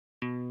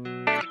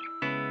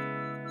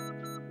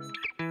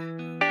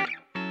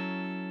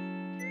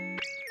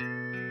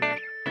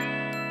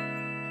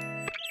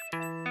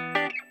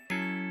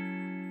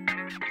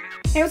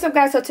Hey, what's up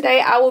guys? So today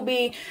I will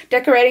be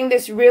decorating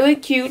this really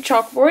cute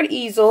chalkboard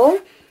easel.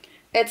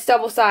 It's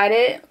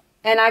double-sided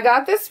and I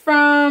got this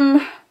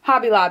from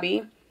Hobby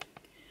Lobby.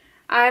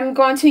 I'm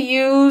going to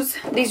use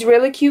these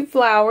really cute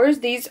flowers.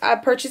 These I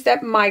purchased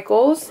at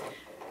Michael's.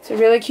 It's a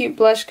really cute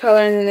blush color,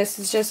 and then this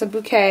is just a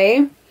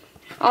bouquet.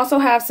 Also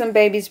have some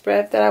baby's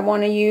breath that I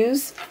want to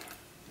use.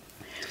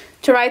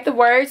 To write the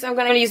words, I'm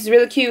going to use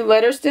really cute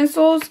letter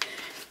stencils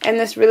and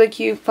this really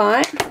cute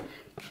font.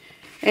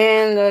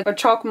 And a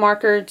chalk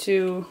marker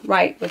to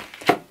write with.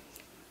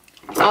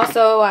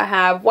 Also, I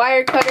have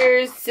wire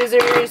cutters,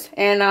 scissors,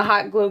 and a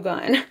hot glue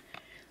gun.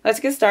 Let's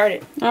get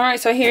started. Alright,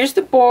 so here's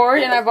the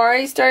board, and I've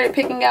already started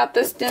picking out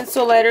the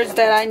stencil letters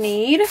that I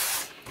need.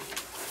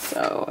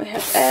 So I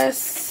have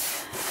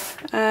S,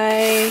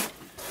 I,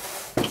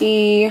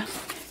 E,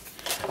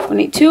 we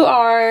need 2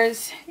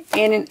 R's,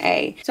 and an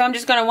A. So I'm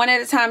just going to one at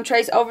a time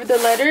trace over the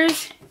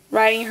letters,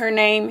 writing her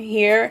name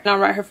here, and I'll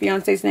write her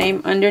fiance's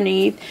name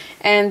underneath,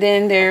 and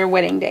then their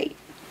wedding date.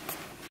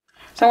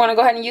 So I want to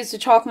go ahead and use the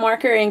chalk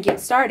marker and get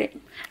started.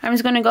 I'm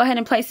just going to go ahead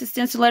and place the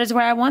stencil letters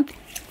where I want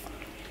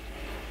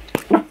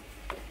them.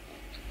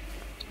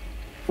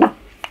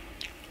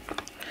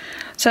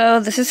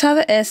 So this is how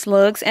the S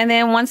looks, and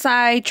then once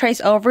I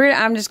trace over it,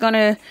 I'm just going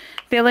to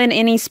fill in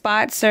any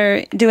spots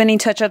or do any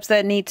touch-ups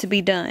that need to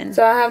be done.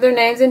 So I have their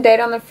names and date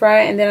on the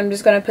front, and then I'm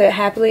just going to put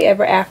happily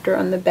ever after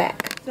on the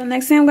back. So the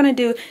next thing I'm going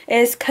to do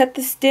is cut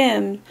the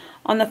stem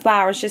on the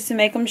flowers just to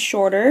make them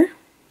shorter.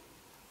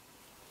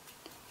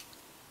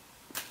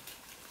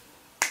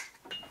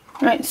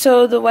 Alright,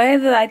 so the way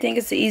that I think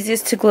is the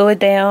easiest to glue it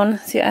down,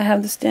 see I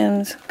have the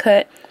stems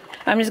cut.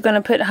 I'm just going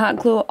to put hot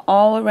glue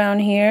all around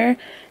here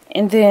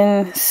and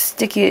then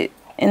stick it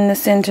in the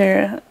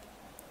center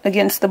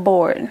against the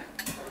board.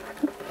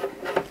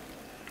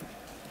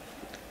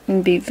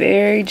 And be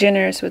very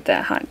generous with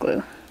that hot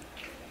glue.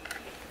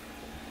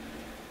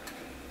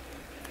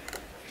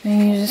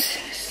 And you just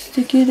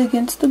stick it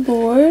against the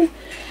board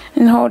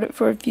and hold it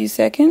for a few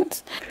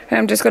seconds. And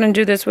I'm just going to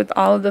do this with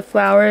all of the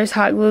flowers,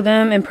 hot glue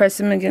them, and press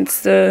them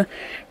against the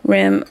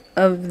rim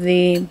of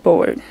the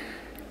board.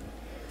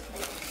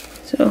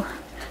 So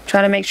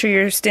try to make sure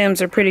your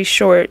stems are pretty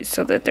short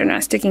so that they're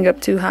not sticking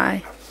up too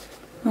high.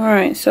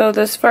 Alright, so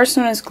this first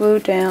one is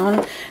glued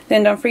down.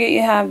 Then don't forget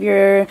you have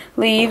your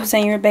leaves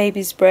and your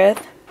baby's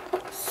breath.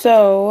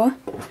 So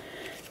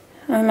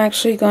I'm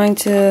actually going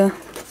to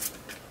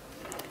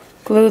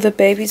glue the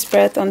baby's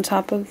breath on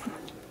top of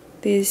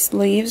these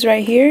leaves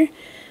right here.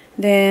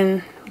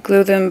 Then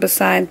glue them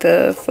beside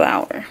the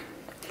flower.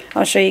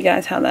 I'll show you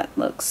guys how that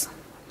looks.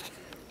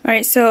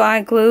 Alright, so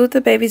I glued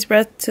the baby's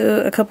breath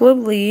to a couple of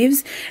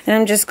leaves, and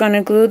I'm just going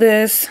to glue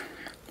this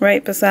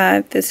right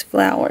beside this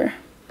flower.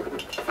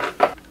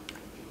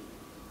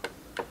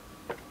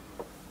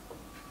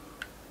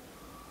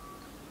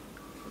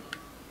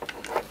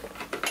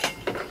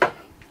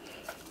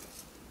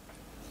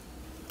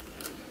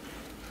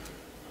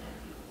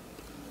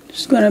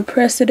 Just going to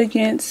press it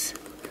against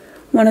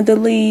one of the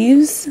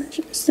leaves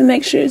just to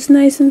make sure it's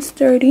nice and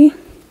sturdy.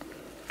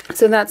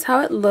 So that's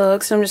how it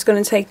looks. I'm just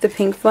going to take the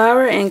pink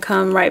flower and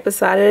come right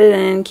beside it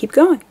and keep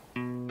going.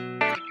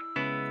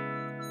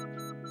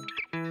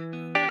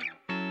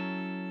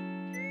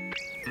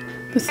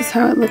 This is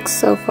how it looks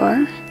so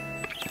far.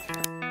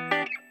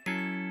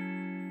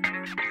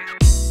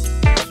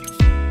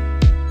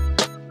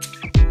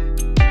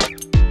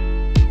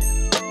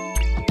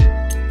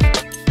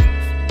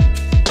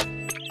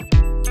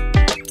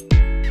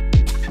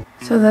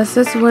 So this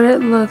is what it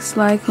looks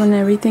like when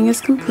everything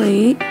is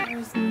complete.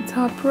 There's in the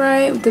top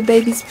right with the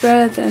baby's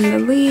breath and the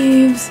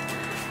leaves,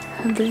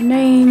 have their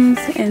names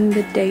and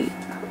the date.